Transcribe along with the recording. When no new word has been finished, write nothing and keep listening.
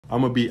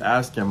I'm gonna be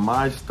asking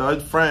my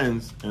stud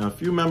friends and a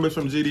few members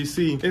from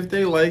GDC if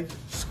they like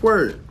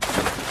squirt.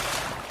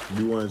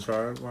 You wanna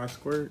try my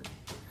squirt?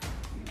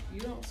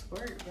 You don't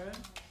squirt, bro.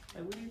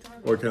 Like, what are you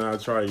talking about? Or can I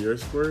try your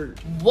squirt?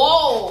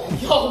 Whoa!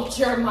 Yo,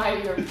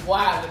 Jeremiah, you're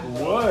wild.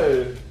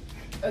 What?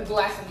 A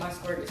glass of my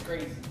squirt is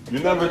crazy. You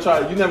never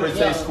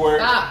taste squirt.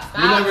 Stop.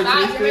 You never You're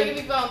tasted? making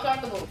me feel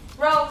uncomfortable.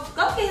 Bro,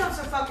 go get him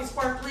some fucking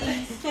squirt,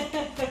 please.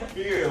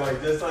 Here,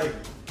 like just like.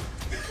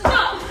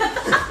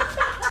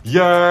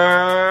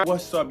 Yeah.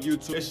 What's up,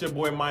 YouTube? It's your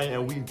boy Maya,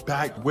 and we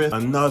back with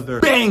another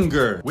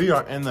banger. We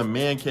are in the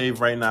man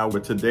cave right now,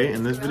 but today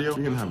in this video,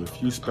 we're gonna have a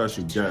few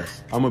special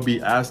guests. I'm gonna be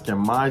asking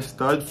my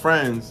stud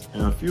friends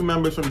and a few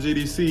members from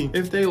GDC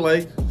if they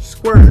like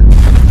squirt.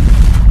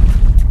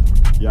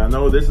 Yeah, I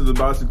know this is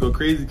about to go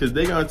crazy because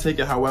they're gonna take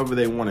it however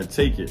they want to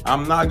take it.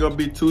 I'm not gonna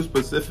be too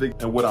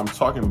specific in what I'm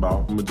talking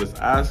about. I'm gonna just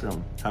ask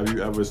them, have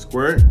you ever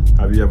squirt?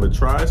 Have you ever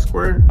tried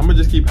squirt? I'm gonna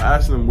just keep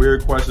asking them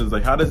weird questions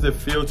like, how does it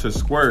feel to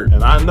squirt?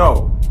 And I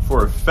know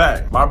for a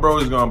fact, my bro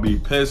is gonna be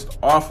pissed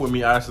off with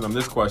me asking them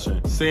this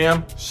question.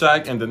 Sam,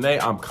 Shaq, and Danae,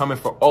 I'm coming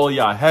for all of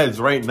y'all heads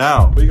right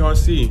now. We're gonna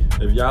see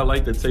if y'all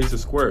like the taste of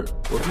squirt.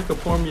 Or if you could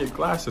pour me a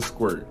glass of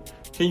squirt.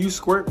 Can you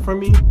squirt for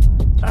me?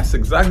 That's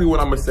exactly what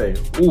I'm gonna say.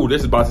 Ooh,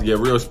 this is about to get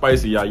real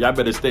spicy, y'all. Y'all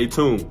better stay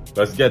tuned.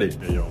 Let's get it.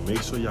 Hey, yo,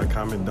 make sure y'all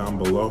comment down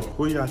below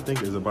who y'all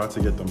think is about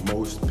to get the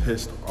most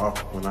pissed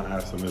off when I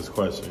ask them this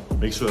question.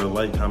 Make sure to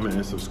like, comment,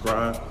 and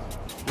subscribe.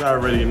 Y'all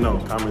already know.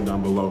 Comment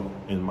down below.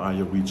 In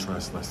Maya, we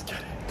trust. Let's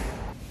get it.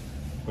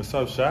 What's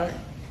up, Shaq?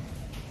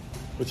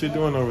 What you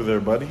doing over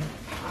there, buddy?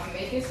 I'm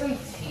making some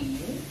tea.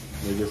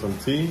 Making some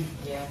tea?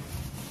 Yeah.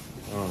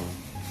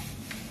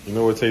 You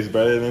know what tastes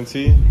better than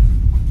tea?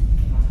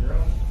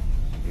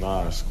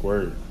 Nah,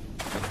 squirt.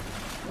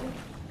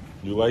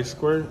 You like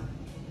squirt?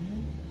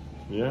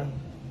 Mm-hmm. Yeah?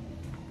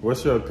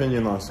 What's your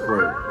opinion on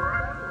squirt?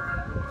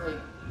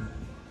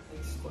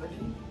 Like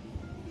squirting?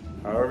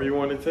 However you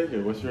want to take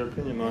it. What's your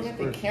opinion on Get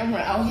squirt? the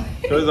camera out.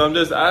 Because I'm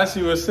just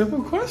asking you a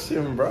simple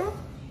question, bro.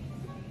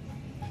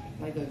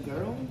 Like a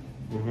girl?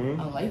 Mm-hmm.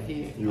 I like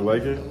it. You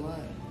like it? A lot.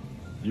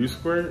 You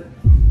squirt?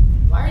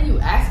 Why are you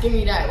asking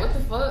me that? What the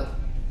fuck?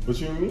 What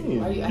you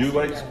mean? Why are you You asking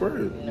like me that?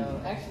 squirt?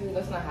 No, actually,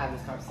 let's not have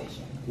this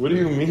conversation. What do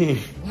you mean?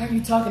 Why are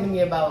you talking to me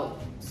about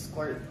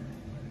squirt?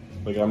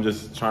 Like, I'm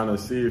just trying to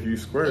see if you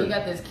squirt. You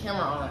got this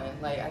camera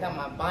on. Like, I got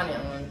my bonnet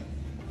on.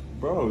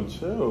 Bro,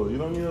 chill. You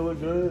don't need to look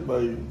good.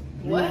 Like,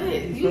 What?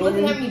 You feel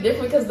looking me? at me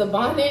different because the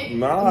bonnet?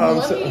 Nah,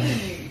 What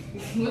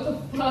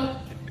the fuck?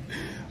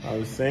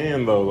 I'm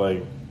saying though,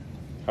 like,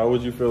 how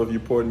would you feel if you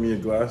poured me a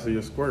glass of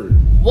your squirt?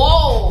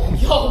 Whoa!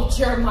 Yo,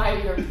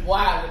 Jeremiah, you're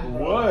wild, bro.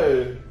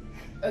 What?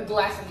 A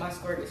glass of my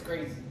squirt is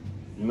crazy.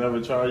 You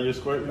never tried your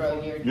squirt?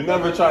 Bro, you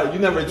never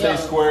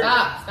taste squirt?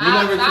 Stop, You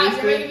never stop.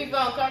 tasted? You're making me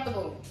feel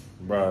uncomfortable.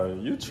 Bro,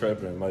 you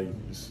tripping. Like,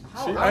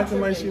 How she I'm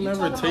acting like tripping? she You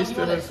never talking tasted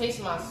about you it. wanna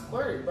taste my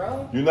squirt,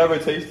 bro. You never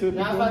tasted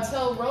Now, before? if I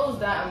tell Rose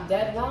that, I'm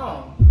dead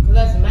wrong. Because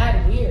that's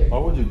mad weird. Why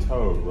would you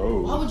tell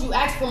Rose? Why would you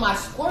ask for my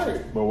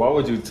squirt? But why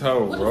would you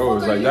tell What the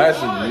Rose? fuck are Like, you that's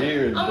on?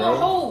 weird, I'm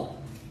bro.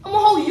 I'm a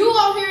hoe you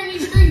out here in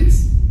these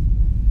streets.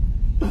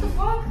 What the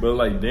fuck? But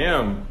like,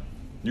 damn,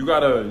 you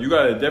got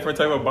a different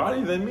type of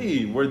body than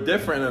me. We're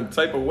different in a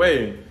type of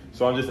way.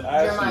 So I'm just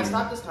asking. Jeremiah,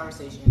 stop this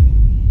conversation.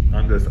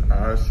 I'm just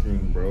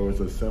asking, bro. It's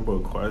a simple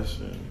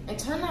question. And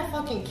turn that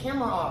fucking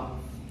camera off.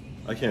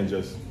 I can't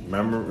just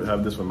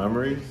have this for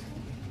memories.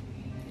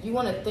 You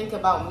want to think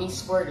about me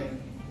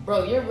squirting.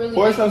 Bro, you're really...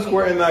 Pour some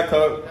squirt in that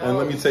cup and No,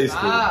 let me taste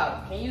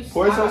stop. it. Can you stop?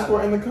 Pour some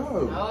squirt in the cup.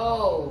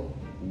 No.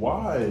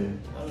 Why?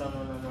 No.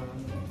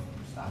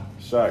 Stop.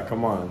 Shaq,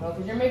 come on. No,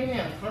 because you're making me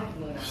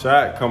uncomfortable now.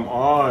 Shaq, come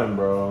on,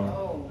 bro.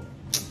 No.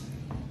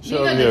 She You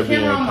over got here the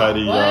being camera on my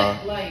petty, butt,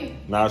 y'all.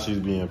 like... Now she's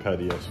being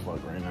petty as fuck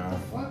right now.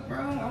 Fuck, bro.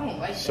 I don't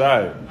like Shaq.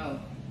 that. No.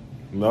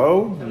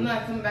 No? I'm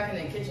not coming back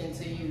in the kitchen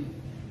till you...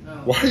 No.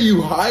 Why are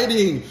you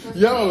hiding?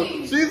 Yo,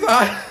 leave. she's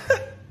hiding.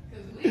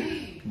 Cause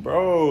leave.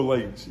 Bro,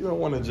 like, she don't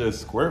want to just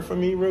squirt for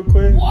me real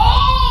quick?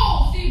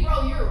 Whoa! See,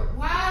 bro, you're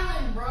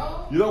wildin',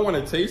 bro. You don't want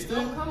to taste it?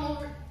 Don't come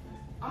over.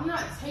 I'm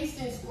not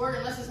tasting squirt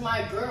unless it's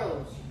my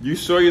girl's. You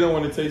sure you don't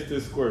want to taste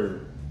this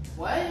squirt?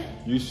 What?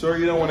 You sure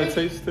you don't want to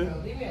taste it?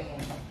 Bro, leave me alone.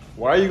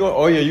 Why are you going?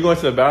 Oh yeah, you going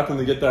to the bathroom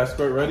to get that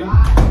squirt ready?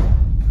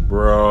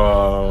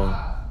 Bro.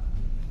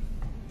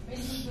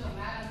 Makes me feel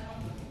mad and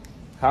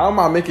uncomfortable. How am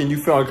I making you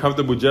feel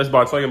uncomfortable just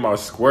by talking about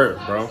squirt,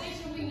 bro?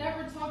 Conversation, we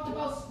never talked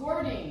about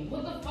squirting.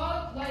 What the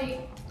fuck? Like...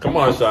 Come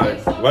on,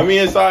 Shaq. Let me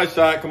inside,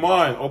 Shaq. Come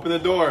on. Open the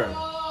door.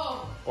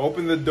 Oh,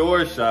 Open the door,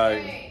 Shaq.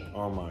 okay.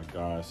 Oh my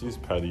gosh, she's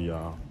petty,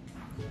 y'all.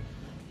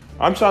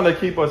 I'm trying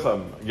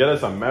to get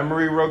us a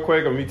memory real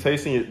quick of me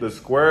tasting the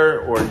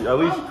squirt, or at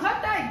least. Bro,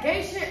 cut that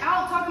gay shit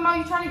out talking about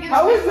you trying to get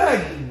How a is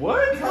that? memory.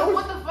 What? Because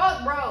what the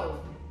fuck, bro?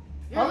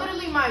 You're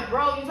literally my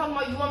bro. You talking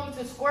about you want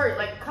me to squirt.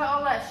 Like, cut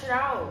all that shit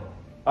out.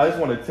 I just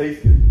want to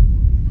taste it.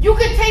 You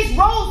can taste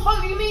Rose.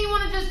 Fuck, you mean you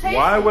want to just taste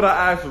Why it? would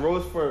I ask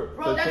Rose for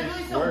Bro, to that's taste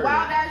really squirt? some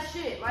wild ass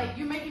shit. Like,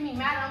 you making me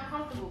mad and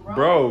uncomfortable, bro.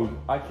 Bro,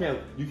 I can't.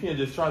 You can't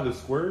just try the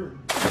squirt.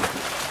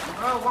 No,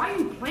 Bro, why are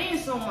you playing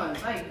so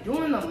much? Like,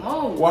 doing the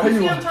most. Why you you?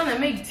 see I'm trying to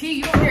make tea.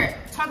 You don't hear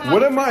talking about.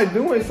 What am I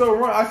doing so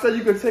wrong? I said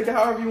you could take it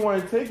however you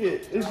want to take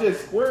it. It's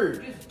just squirt.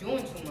 You're just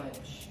doing too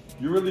much.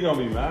 You really gonna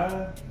be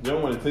mad? You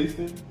don't want to taste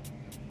it?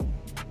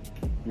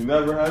 You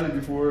never had it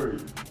before?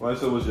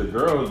 Unless it was your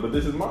girl's, but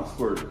this is my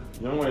squirt.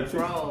 You don't want to taste it?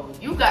 Bro,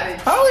 you gotta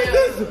How is chill.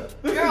 this?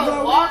 This You're is a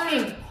not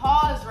walking weird.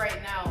 pause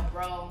right now,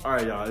 bro.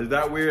 Alright, y'all. Is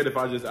that weird if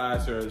I just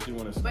asked her if she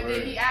want to squirt? But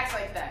then he acts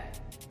like that.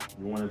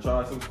 You want to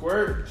try some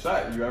squirt?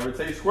 Shot, you ever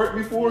taste squirt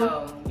before?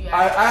 No.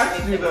 I asked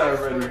you tasted that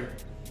my already.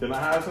 squirt. Can I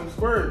have some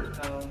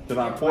squirt? No. Can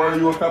I You're pour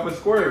you a cup of You're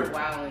squirt?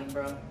 wilding,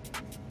 bro.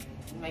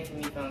 You're making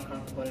me feel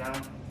uncomfortable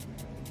now.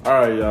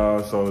 Alright,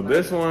 y'all. So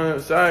this one,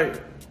 Shaq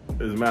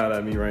is mad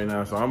at me right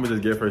now, so I'm gonna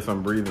just give her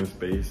some breathing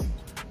space.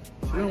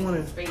 She don't want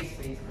it. Space,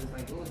 cause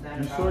like, what was that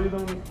You about? sure you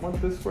don't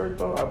want this squirt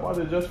though? I bought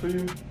it just for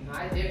you. No,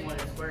 I did want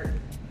to squirt.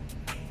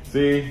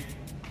 See?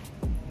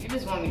 You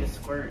just want me to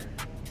squirt.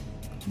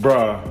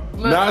 Bruh.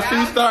 Look, now now-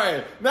 she's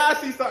starting. Now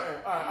she's starting.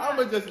 Alright, I'm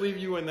gonna just leave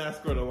you in that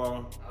squirt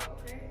alone. Oh,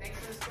 okay. Thanks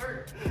for the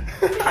squirt.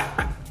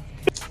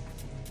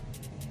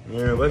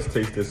 Man, let's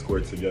taste this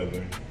squirt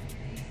together.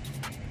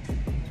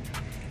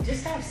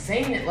 Just stop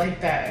saying it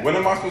like that. What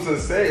am I supposed to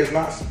say? It's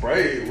not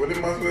Sprite. What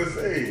am I supposed to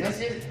say? Let's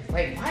just,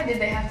 like, why did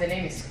they have to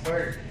name it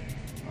squirt?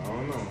 I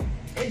don't know.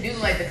 It do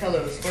like the color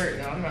of squirt,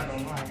 though. I'm not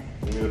gonna lie.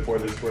 You need to pour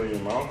this squirt in your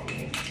mouth?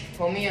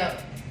 Pull me up.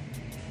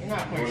 You're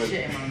not pouring Wanna-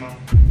 shit in my mouth.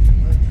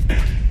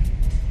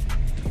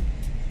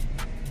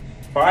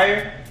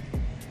 Fire?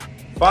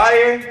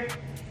 Fire?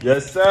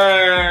 Yes,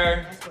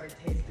 sir. That squirt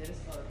tastes good as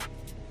fuck.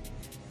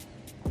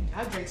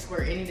 I'll drink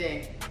squirt any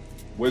day.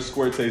 Which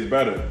squirt tastes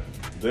better?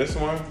 This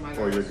one My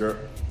or your girl's.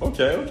 girl?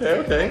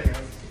 Okay.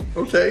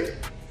 Okay.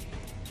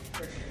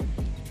 For sure.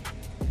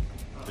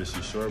 Is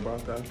she sure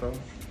about that though?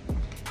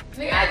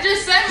 Nigga, I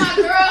just said my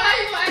girl.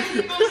 How you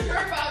actually so sure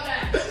about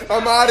that?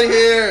 I'm out of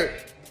here.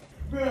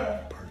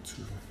 Bruh. Part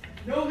 2.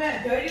 No,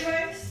 that dirty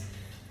rice?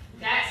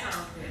 That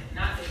sounds good.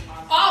 Not this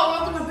possible. Oh,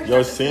 welcome to picture.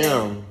 Yo,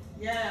 Sam,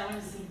 Yeah, I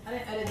want to see. I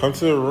didn't come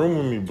to the room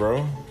with me,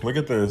 bro. Look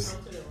at this.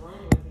 To the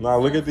room. Nah,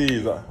 look at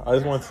these. I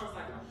just want. Sounds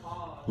like a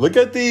pause. Look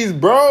at these,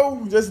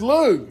 bro. Just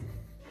look.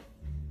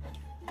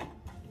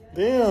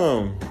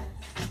 Damn.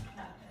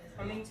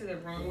 Coming to the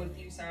room with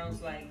you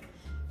sounds like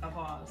a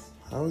pause.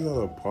 How is that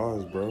a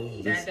pause, bro?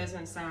 That Just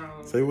doesn't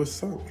sound. say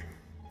what's up.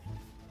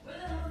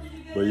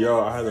 But yo,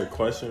 I had a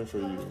question for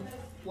you.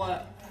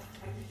 What?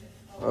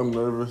 I'm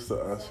nervous to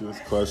ask you this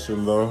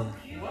question though.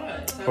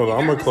 What? So Hold you on,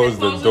 I'ma nervous? close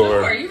the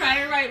door. You got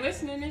everybody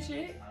listening and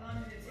shit.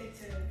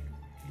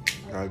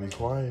 Gotta be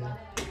quiet.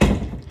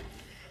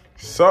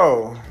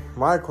 So,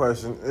 my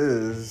question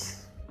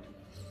is,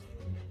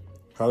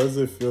 how does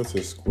it feel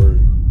to squirt?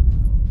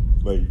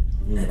 Like,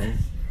 you know,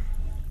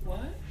 What?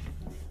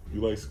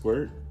 you like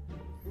squirt?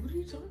 What are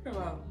you talking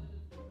about?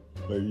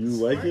 Like, you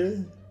like it?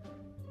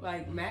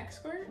 Like Max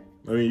squirt?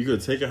 I mean, you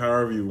could take it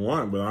however you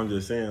want, but I'm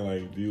just saying,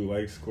 like, do you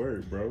like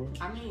squirt, bro?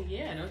 I mean,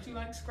 yeah. Don't you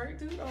like squirt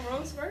too? Don't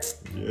roll squirt?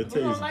 Yeah, it Who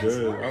don't tastes like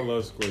good. squirt? I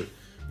love squirt.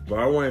 But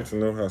I wanted to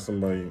know how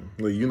somebody,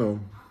 like, you know,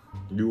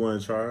 you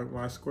want to try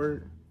my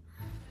squirt?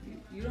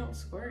 You don't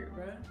squirt,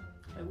 bruh.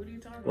 Like, what are you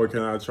talking about? Or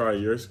can I try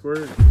your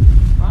squirt?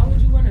 Why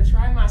would you want to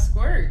try my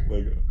squirt?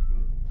 Like,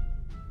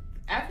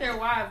 After a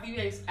while, after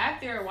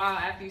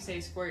you say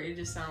squirt, it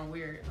just sounds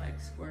weird. Like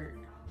squirt,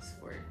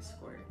 squirt,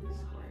 squirt,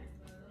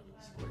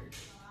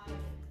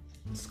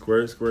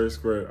 squirt, squirt.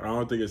 squirt. I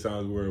don't think it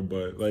sounds weird,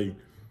 but, like,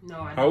 No,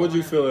 I don't how would you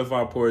wanna- feel if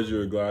I poured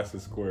you a glass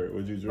of squirt?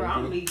 Would you Bro, drink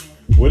I'm it? leaving.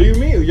 What do you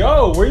mean?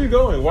 Yo, where you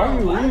going? Why are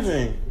you Bro, what?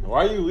 leaving?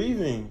 Why are you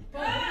leaving?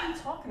 Bro, what are you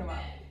talking about?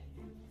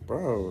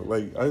 Bro,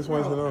 like, I just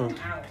wanted to Bro, know.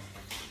 I'm out.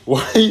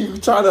 Why are you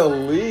trying to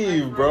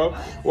leave, bro?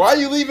 Why are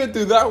you leaving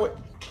through that way?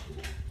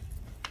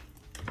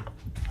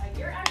 Like,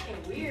 you're acting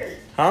weird.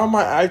 How am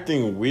I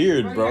acting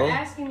weird, Bro, bro? you're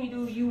asking me,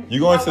 do you... You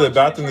going to the I want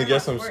bathroom you to get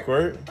try some my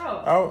squirt? Bro,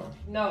 Out?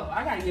 no,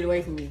 I gotta get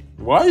away from you.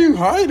 Why are you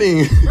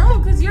hiding? Bro,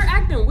 because you're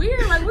acting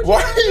weird. Like, what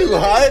Why trying are to do you to me?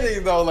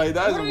 hiding though? Like,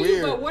 that's What are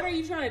weird. but what are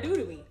you trying to do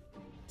to me?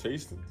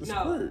 Taste the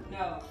No, squirt.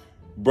 no.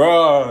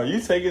 Bro, you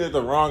taking it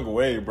the wrong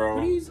way, bro.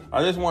 What are you-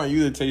 I just want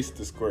you to taste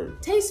the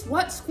squirt. Taste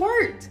what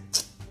squirt?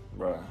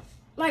 Bro.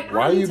 Like, how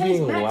Why are do you taste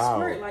being Max loud?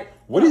 Squirt? Like,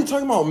 What are you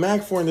talking about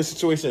Mac for in this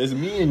situation? It's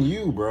me and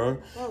you, bro.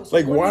 Bro, so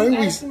Like, what why are you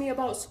are we asking me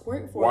about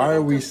squirt for? why Like, are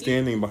I'm we confused.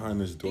 standing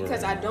behind this door?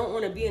 Because right I now? don't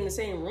want to be in the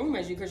same room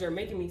as you because you're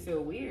making me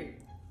feel weird.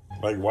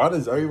 Like, why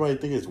does everybody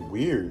think it's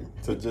weird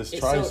to just It's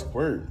try so-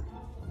 squirt?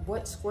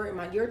 What squirt am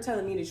I? You're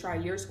telling me to try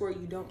your squirt,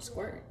 you don't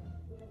squirt.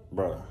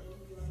 Bruh.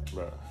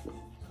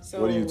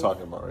 So, What are you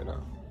talking about right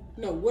now?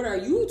 No, what are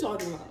you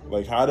talking about?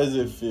 Like, how does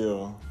it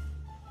feel?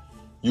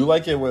 You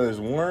like it when it's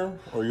warm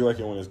or you like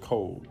it when it's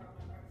cold?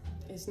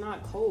 It's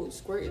not cold.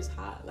 Squirt is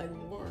hot, like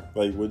warm.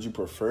 Like, would you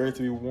prefer it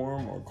to be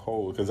warm or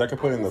cold? Because I could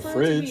put it in the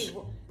Prefer it to fridge. be-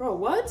 Bro,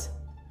 what?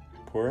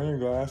 Pour it in a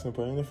glass and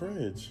put it in the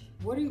fridge.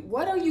 What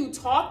are you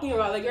talking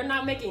about? Like, you're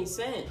not making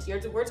sense.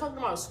 We're talking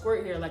about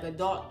squirt here, like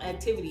adult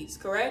activities,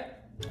 correct?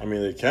 I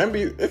mean, it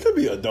could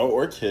be adult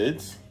or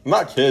kids.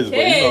 Not kids, but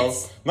you know,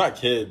 Kids. not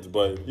kids,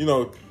 but you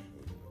know,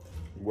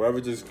 whoever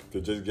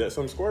to just get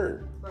some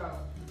squirt. Bro,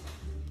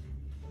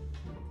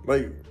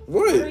 Like,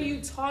 What are what?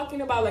 you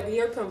talking about? Like,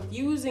 you're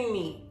confusing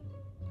me.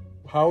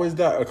 How is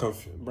that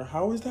bro,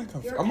 how is that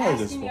You're I'm gonna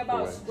just asking me walk about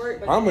away. squirt,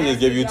 but I'm you're gonna just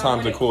give you asking me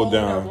time to about cool when it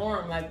cold or down.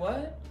 warm. Like,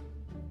 what?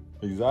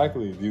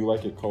 Exactly. Do you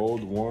like it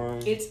cold, warm?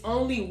 It's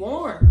only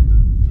warm.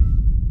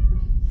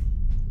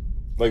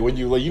 Like when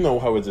you like, you know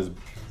how it just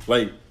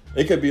like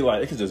it could be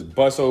like it could just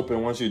bust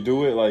open once you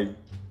do it. Like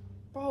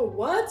Bro,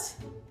 what?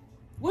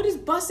 What is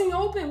busting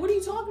open? What are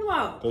you talking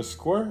about? the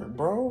squirt,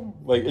 bro.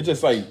 Like it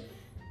just like,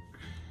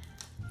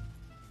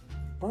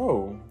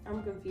 bro.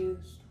 I'm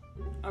confused.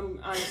 I'm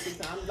honestly,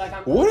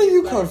 I'm What are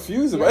you like,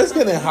 confused about? you're It's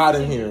getting hot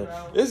in confusing here. me,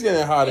 bro. It's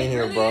getting hot in It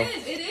here, really bro.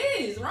 is. It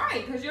is,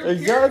 right. Because you're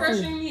Exactly. peer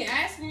pressuring me,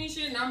 asking me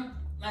shit, and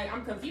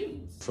I'm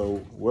confused. So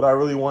what I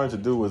really wanted to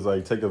do was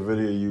like take a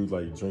video of you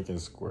like drinking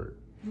squirt.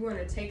 You want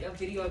to take a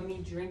video of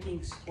me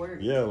drinking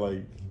squirt? Yeah,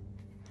 like,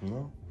 you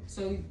know.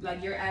 So,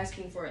 like, you're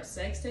asking for a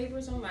sex tape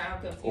or something? Like,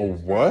 I'm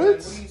confused. A bro. what? Like,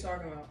 what are you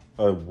talking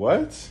about?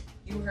 What?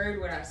 You heard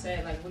what I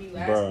said. Like, what are you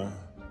asking? Bruh.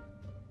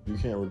 You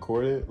can't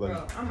record it? Like,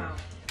 Bro, I'm out.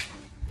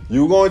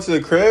 you going to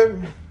the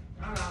crib?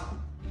 I'm out.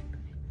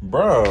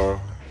 Bro.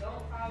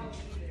 Don't follow me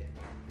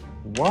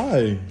either.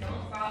 Why? Don't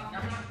follow. I'm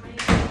not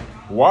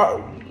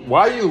playing.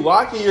 Why are you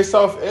locking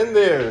yourself in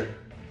there? You're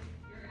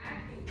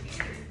acting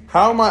weird.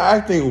 How am I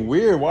acting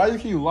weird? Why you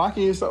keep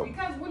locking yourself?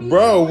 Because what are you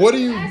Bro, what are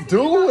asking you me about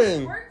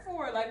doing? squirt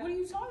for? Like, what are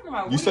you talking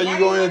about? You said Why you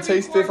do going want to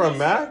taste it record from this?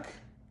 Mac?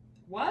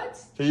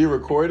 What? Can you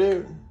record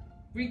it?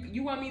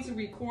 You want me to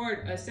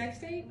record a sex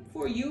tape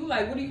for you?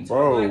 Like, what are you talking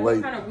Bro, about? Like,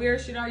 like- what kind of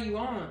weird shit are you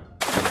on?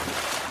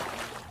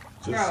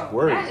 Just Bro,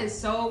 squirt. that is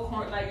so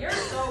corny. Like, you're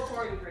so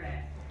corny for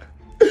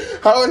that.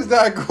 How is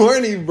that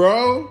corny,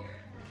 bro?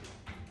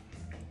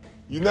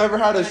 You never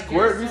had a Like,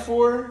 squirt you're so-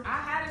 before? I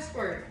had a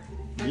squirt.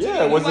 But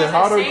Yeah, you was it wasn't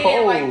hot or saying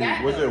cold? like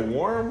that, Was though. it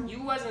warm?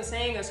 You wasn't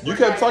saying a squirt. You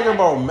kept like talking that.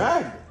 about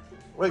Mac.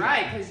 Like,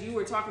 Right, because you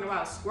were talking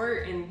about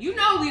squirt, and you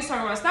know we was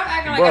talking about. Stop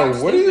acting like Bro, I was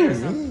what do stupid you or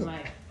something. mean?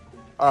 Like,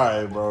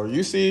 alright, bro.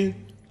 You see,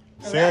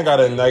 No, Sam that's got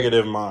a you.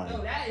 negative mind.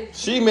 no, that is.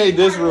 She made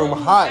this You are the room one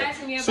who hot.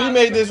 asked me She about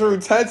made the- this room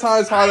 10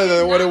 times hotter I did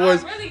than what it not.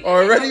 was I really did.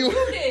 already. No,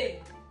 you did.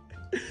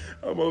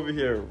 I'm over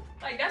here.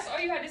 Like, that's all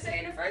you had to say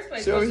in the first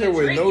place. She over was here the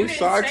with drink. no You didn't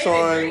socks say the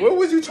on. drink. What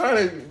was you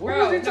trying to? What Bro,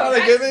 was you no, trying to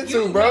that's get into,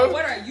 you, bro?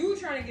 What are you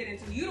trying to get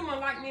into? You the one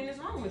locked me in this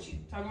room with you.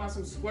 Talking about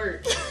some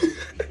squirt.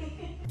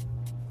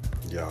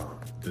 Yo,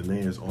 Danae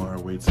is on her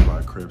way to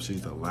my crib.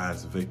 She's the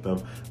last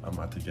victim. I'm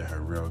about to get her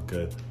real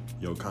good.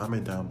 Yo,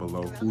 comment down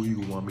below who you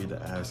want me to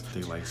ask if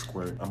they like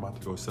squirt. I'm about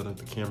to go set up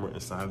the camera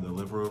inside the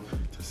living room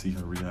to see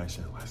her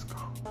reaction. Let's go.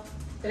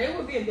 Today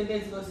would be a good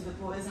day to go to the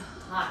pool. It's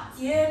hot.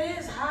 Yeah, it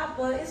is hot,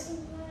 but it's.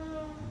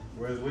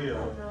 Where's I Leo?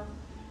 don't know.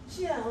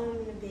 She at home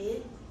in the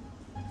bed.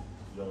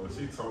 Yo,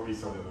 she told me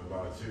something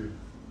about you.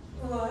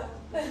 What?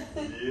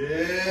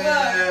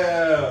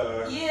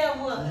 Yeah.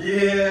 Yeah, what?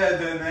 Yeah,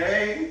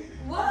 Danae.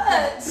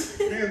 What?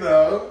 You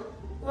know,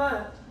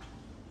 What?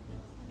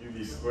 you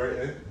be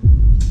squirting.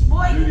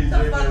 Boy, You be get the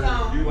drinking- fuck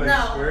on. you like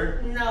no,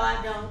 squirt? no,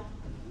 I don't.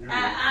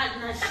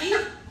 Now she,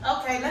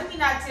 okay, let me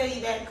not tell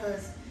you that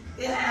because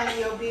it's none of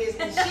your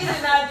business. She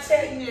did not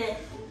tell you that.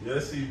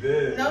 Yes, she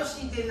did. No,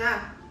 she did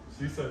not.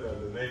 She said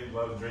that Danae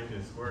loves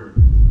drinking squirt.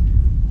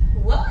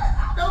 What?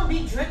 I don't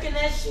be drinking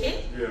that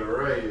shit. Yeah,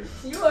 right.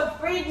 You a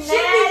freak She be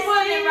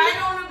putting it right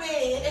on the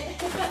bed.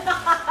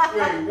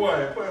 Wait,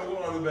 what? Put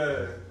what on the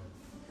bed?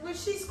 When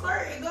she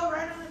squirt, it go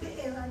right on the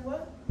bed. Like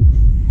what?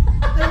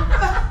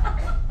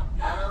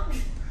 I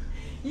don't.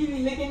 You be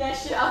licking that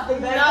shit off the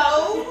bed.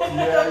 No.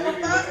 Yeah, you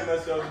be looking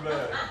at your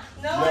bed.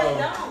 No, Yo.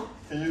 I don't.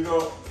 Can you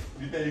go?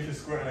 You think you can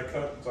squirt in a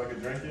cup so I can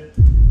drink it?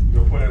 You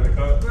gonna put it in the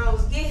cup?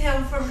 Bros, get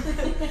him for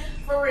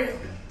real.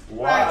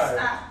 Why? Like,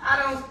 stop.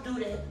 I don't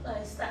do that.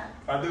 Like, stop.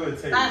 I do it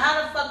taste. Like,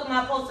 how the fuck am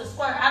I supposed to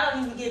squirt? I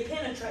don't even get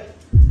penetrated.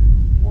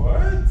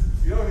 What?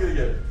 You don't need to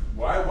get.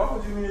 Why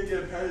would you need to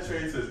get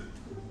penetrated to just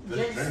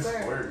Just drink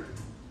squirt. squirt?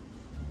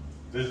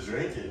 Just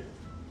drink it.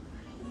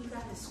 You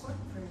gotta squirt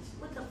first.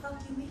 What the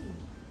fuck you mean?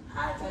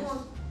 How you That's,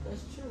 gonna...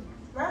 that's true.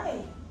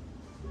 Right.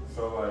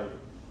 So like,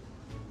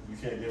 you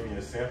can't give me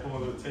a sample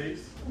of the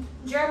taste?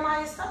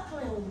 Jeremiah, stop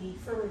playing with me,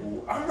 for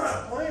real. I'm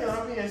not playing.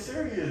 I'm being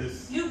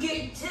serious. You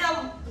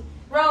tell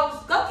Rose,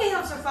 go get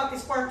him some fucking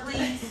squirt,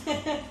 please.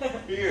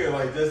 Here,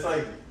 like just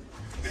like.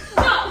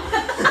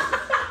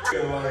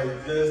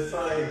 Like just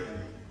like.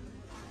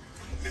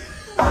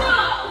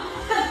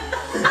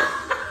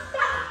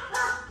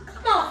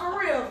 Come on, for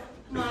real,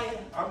 Maya.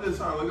 I'm just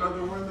trying to look out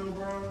the window,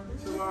 bro.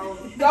 Chill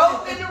out.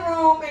 Go in the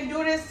room and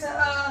do this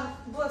to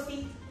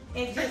Buffy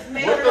and just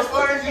make What her the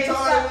fuck squirt is you and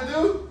telling stop. me to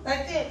do?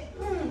 Like that.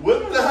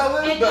 What the hell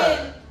is And that?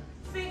 then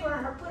finger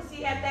her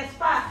pussy at that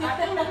spot. Like,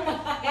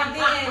 and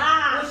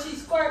then when she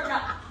squirts,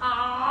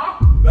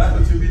 That's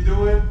what you be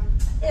doing?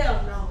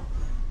 hell no.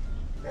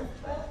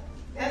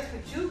 That's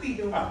what you be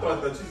doing. I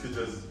thought that you could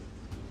just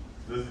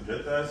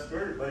get that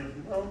squirt, like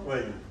you know,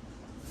 like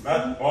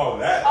not all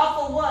that.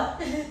 Off of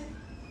what?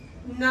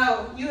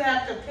 No, you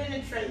have to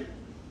penetrate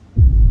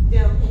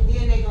them and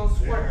then they gonna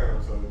squirt.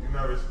 Damn, so you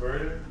never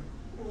squirted?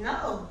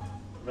 No.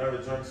 Never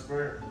drunk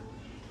squirt?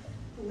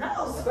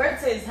 No. Squirt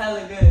tastes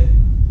hella good.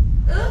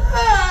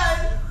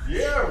 Ugh.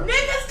 Yeah.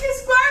 Niggas can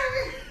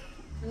squirt.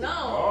 No.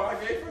 Oh,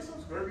 I gave her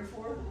some squirt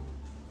before.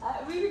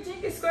 We were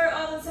drinking squirt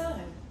all the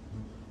time.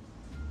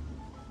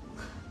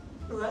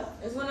 What?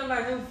 It's one of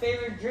our new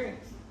favorite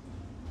drinks.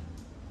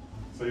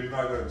 So you're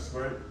not gonna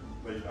squirt?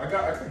 Like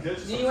I could get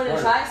you. Do you want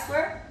to try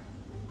squirt?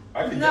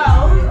 I can No.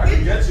 get you there. I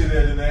can get you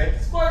there today.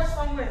 Squirts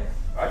from where?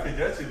 I can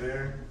get you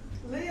there.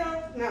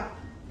 Leo? No.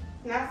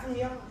 Not from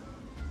y'all.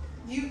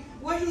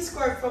 Where he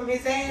squirt from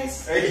his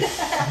ass? Hey,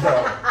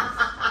 bro.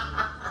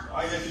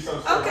 I'll get you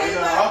some squirt. Okay, Right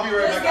now. but I'll be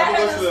right let's back. I'm get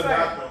gonna her go to the the squirt.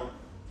 bathroom.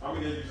 I'm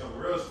gonna get you some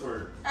real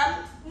squirt.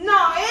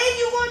 No, and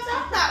you want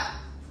to stop.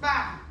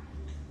 Bye.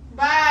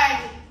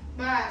 Bye.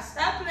 Bye.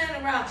 Stop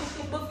playing around.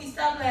 Buffy,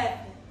 stop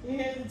laughing. You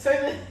hear the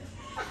toilet?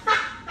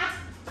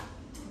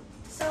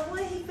 So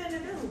what he finna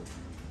do?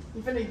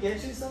 You finna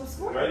get you some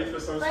squirt? Ready for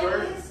some Play squirt?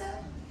 with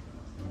himself?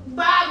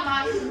 Bye,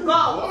 Mike. Go.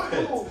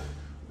 What?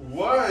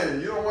 What?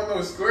 You don't want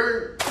no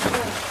squirt?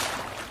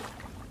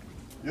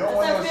 You don't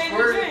want That's our no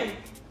favorite squirt? drink.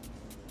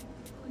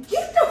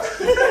 Get the.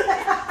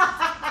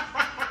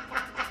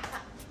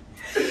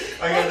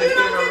 I got the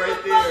camera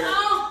right there.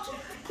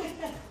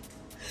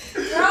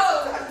 Bro,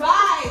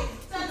 bye.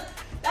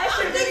 That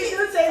shit really do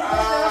taste good.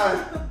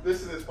 Ah,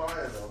 this is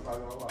fire though. I'm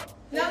not gonna lie.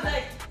 No,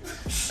 like,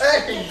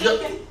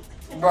 Hey,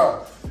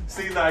 bro.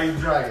 See, now you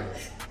dragging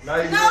it. Now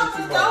you No, doing but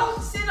too much.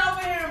 don't sit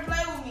over here and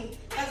play with me.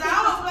 Cause I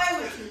don't play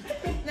with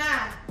you.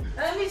 Nah.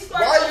 Let me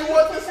squirt. Why you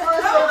want the squirt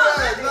so No,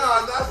 bad?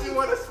 Nah, now she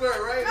want to squirt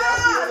right